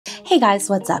Hey guys,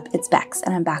 what's up? It's Bex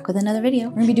and I'm back with another video.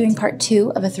 We're gonna be doing part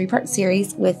 2 of a 3-part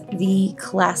series with the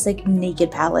classic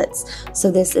Naked palettes. So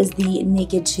this is the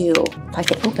Naked 2. If I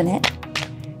could open it.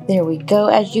 There we go.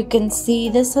 As you can see,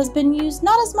 this has been used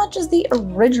not as much as the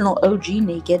original OG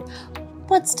Naked,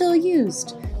 but still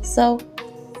used. So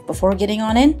before getting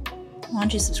on in, why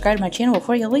don't you subscribe to my channel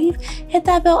before you leave? Hit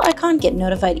that bell icon, get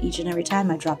notified each and every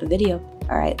time I drop a video.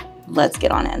 All right, let's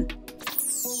get on in.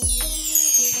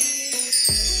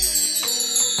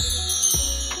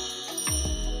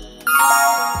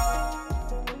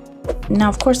 Now,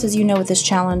 of course, as you know with this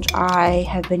challenge, I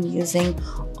have been using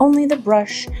only the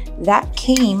brush that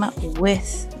came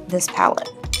with this palette.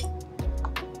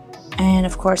 And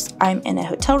of course, I'm in a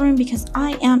hotel room because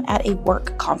I am at a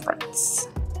work conference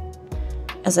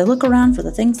as I look around for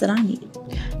the things that I need.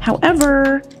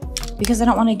 However, because I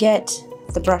don't want to get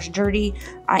the brush dirty,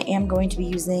 I am going to be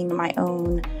using my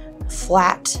own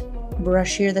flat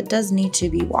brush here that does need to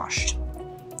be washed.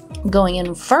 Going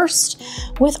in first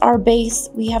with our base,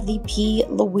 we have the P.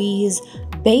 Louise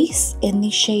base in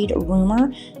the shade Rumor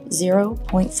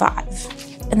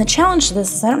 0.5. And the challenge to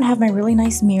this is I don't have my really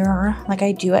nice mirror like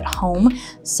I do at home,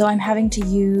 so I'm having to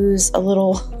use a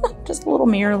little, just a little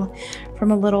mirror from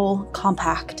a little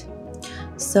compact.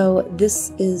 So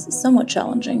this is somewhat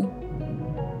challenging.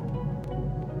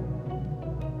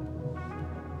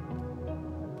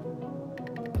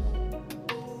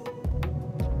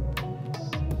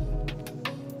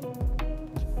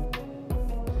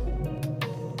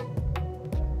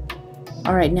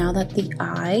 All right, now that the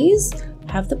eyes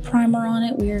have the primer on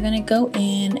it, we are going to go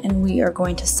in and we are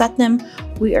going to set them.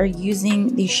 We are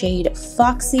using the shade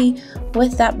Foxy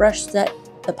with that brush that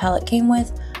the palette came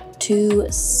with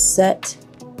to set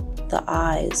the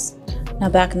eyes. Now,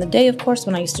 back in the day, of course,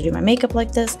 when I used to do my makeup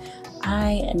like this,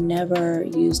 I never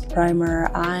used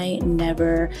primer. I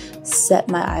never set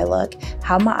my eye look.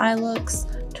 How my eye looks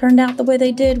turned out the way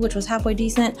they did, which was halfway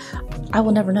decent, I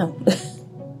will never know.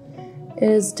 It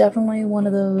is definitely one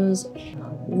of those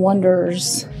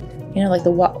wonders, you know, like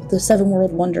the 7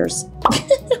 world wonders.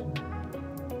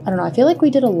 I don't know, I feel like we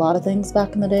did a lot of things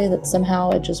back in the day that somehow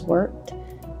it just worked.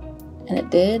 And it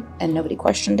did, and nobody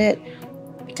questioned it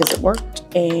because it worked.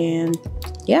 And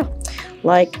yeah,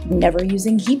 like never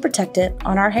using heat protectant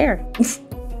on our hair.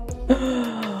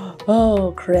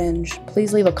 Oh, cringe.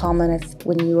 Please leave a comment if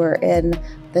when you were in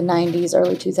the 90s,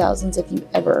 early 2000s, if you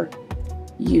ever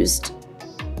used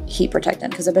heat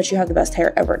protectant, because I bet you have the best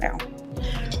hair ever now.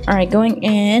 All right, going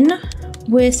in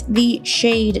with the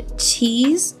shade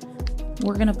Tease,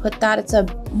 we're gonna put that, it's a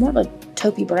more of a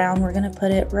taupey brown. We're gonna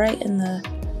put it right in the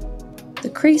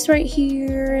crease right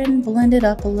here and blend it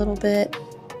up a little bit.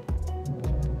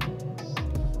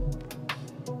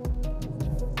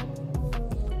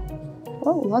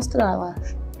 Oh, lost an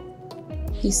eyelash.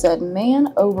 He said,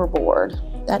 "Man overboard."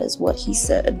 That is what he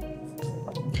said.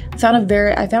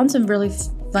 I found some really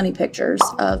funny pictures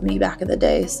of me back in the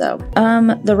day. So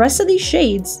the rest of these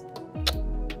shades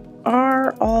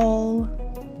are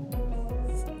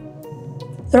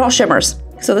they're all shimmers,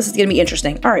 so this is gonna be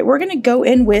interesting. All right, we're gonna go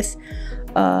in with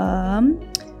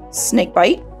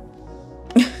Snakebite.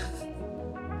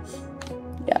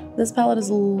 Yeah, this palette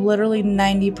is literally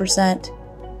 90%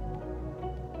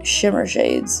 shimmer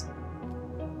shades.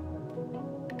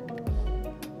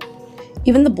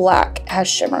 Even the black has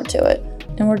shimmer to it.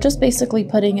 And we're just basically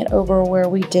putting it over where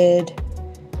we did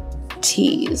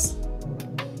Tease.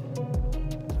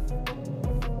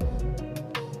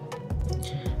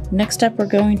 Next up, we're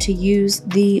going to use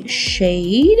the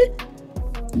shade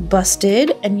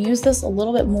Busted and use this a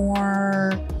little bit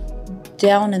more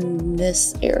down in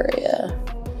this area.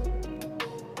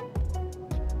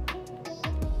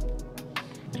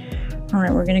 All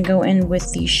right, we're gonna go in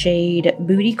with the shade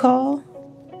Booty Call.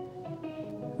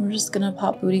 We're just gonna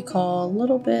pop Booty Call a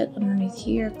little bit underneath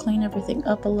here, clean everything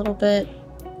up a little bit.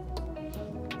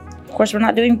 Of course, we're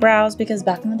not doing brows because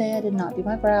back in the day I did not do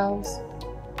my brows.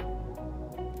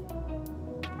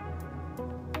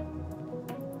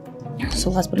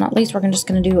 So last but not least, we're just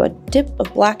gonna do a dip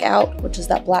of black out, which is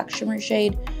that black shimmery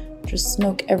shade. Just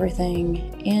smoke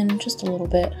everything in just a little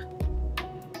bit.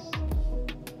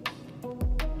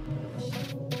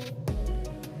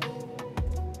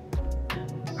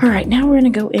 All right, now we're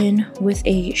gonna go in with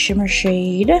a shimmer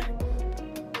shade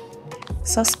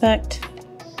Suspect.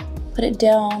 Put it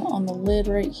down on the lid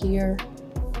right here.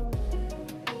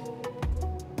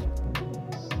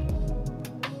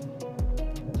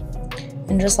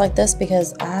 And just like this,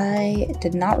 because I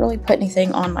did not really put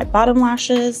anything on my bottom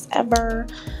lashes ever,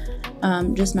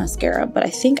 just mascara, but I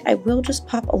think I will just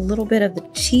pop a little bit of the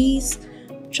Tease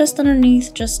just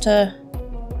underneath, just to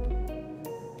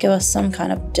give us some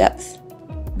kind of depth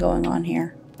going on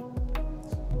here.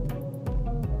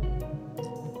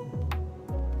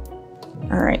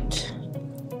 All right,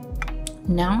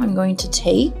 now I'm going to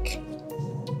take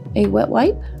a wet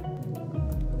wipe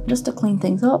just to clean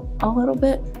things up a little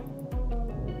bit.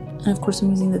 And of course I'm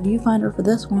using the viewfinder for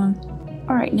this one.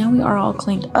 All right, now we are all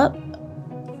cleaned up.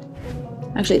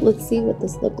 Actually, let's see what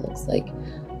this look looks like.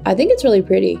 I think it's really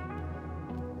pretty.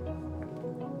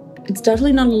 It's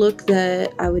definitely not a look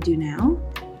that I would do now,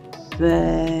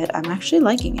 but I'm actually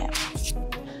liking it,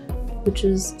 which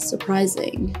is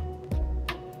surprising.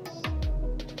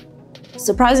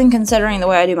 Surprising considering the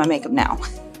way I do my makeup now.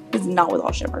 It's not with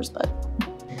all shimmers, but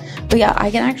yeah,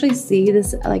 I can actually see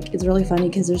this. Like, it's really funny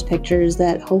because there's pictures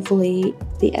that hopefully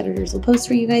the editors will post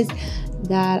for you guys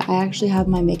that I actually have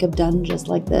my makeup done just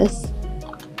like this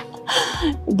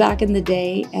back in the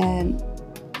day, and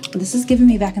this is giving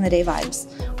me back in the day vibes.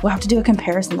 We'll have to do a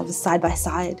comparison of the side by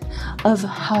side of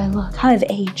how I look, how I've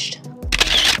aged.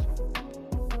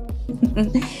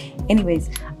 Anyways,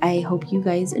 I hope you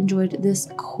guys enjoyed this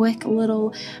quick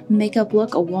little makeup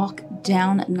look, a walk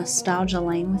down nostalgia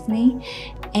lane with me,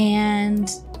 and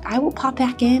I will pop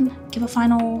back in, give a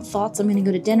final thoughts. I'm gonna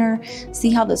go to dinner, see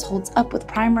how this holds up with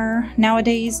primer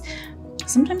nowadays.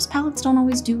 Sometimes palettes don't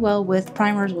always do well with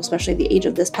primers, especially the age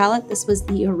of this palette. This was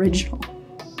the original.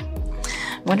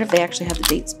 I wonder if they actually have the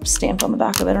dates stamped on the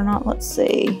back of it or not. Let's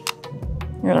see.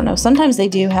 I don't know. Sometimes they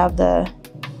do have the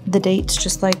dates,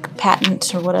 just like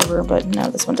patent or whatever, but no,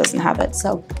 this one doesn't have it.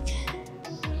 So,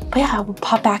 but yeah, we'll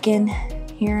pop back in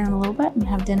here in a little bit and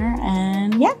have dinner.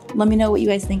 And yeah, let me know what you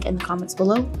guys think in the comments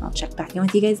below. I'll check back in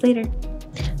with you guys later.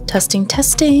 Testing,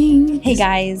 testing. Hey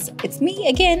guys, it's me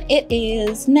again. It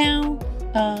is now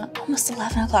almost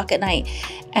 11 o'clock at night,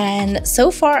 and so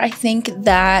far I think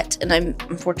that, and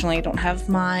unfortunately I don't have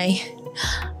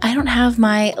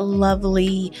my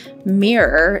lovely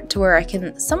mirror to where I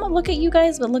can somewhat look at you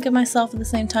guys but look at myself at the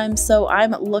same time. So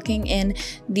I'm looking in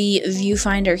the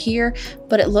viewfinder here,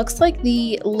 but it looks like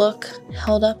the look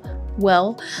held up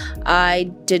well. I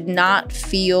did not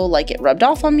feel like it rubbed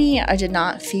off on me. I did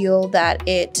not feel that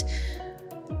it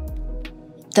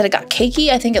got cakey.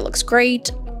 I think it looks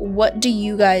great. What do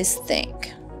you guys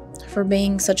think? For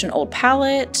being such an old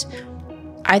palette,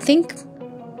 I think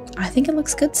it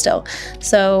looks good still.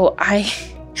 So I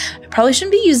probably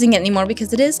shouldn't be using it anymore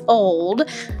because it is old.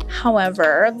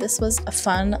 However, this was a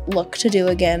fun look to do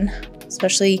again,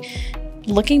 especially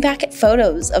looking back at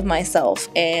photos of myself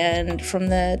and from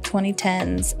the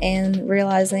 2010s and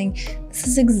realizing this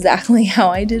is exactly how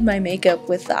I did my makeup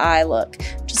with the eye look,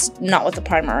 just not with the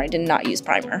primer. I did not use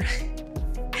primer.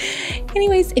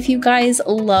 Anyways, if you guys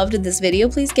loved this video,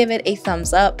 please give it a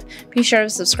thumbs up. Be sure to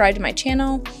subscribe to my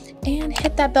channel and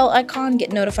hit that bell icon,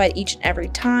 get notified each and every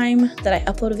time that I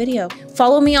upload a video.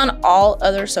 Follow me on all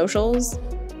other socials.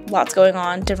 Lots going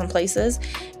on, different places,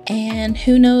 and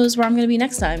who knows where I'm gonna be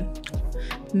next time.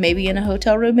 Maybe in a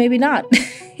hotel room, maybe not.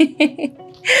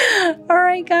 All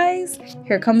right, guys,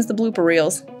 here comes the blooper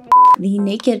reels. The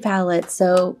Naked palette,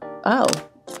 so, oh,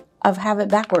 I have it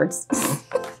backwards.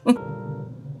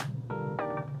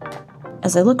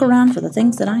 As I look around for the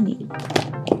things that I need.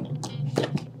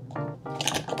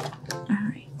 All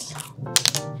right.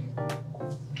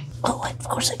 Oh, of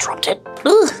course I dropped it.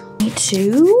 Ugh. Need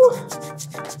to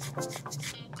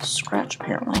scratch,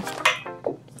 apparently.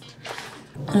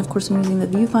 And of course I'm using the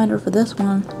viewfinder for this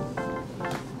one.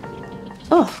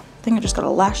 Oh, I think I just got a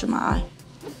lash in my eye.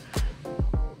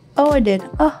 Oh, I did.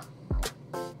 Oh.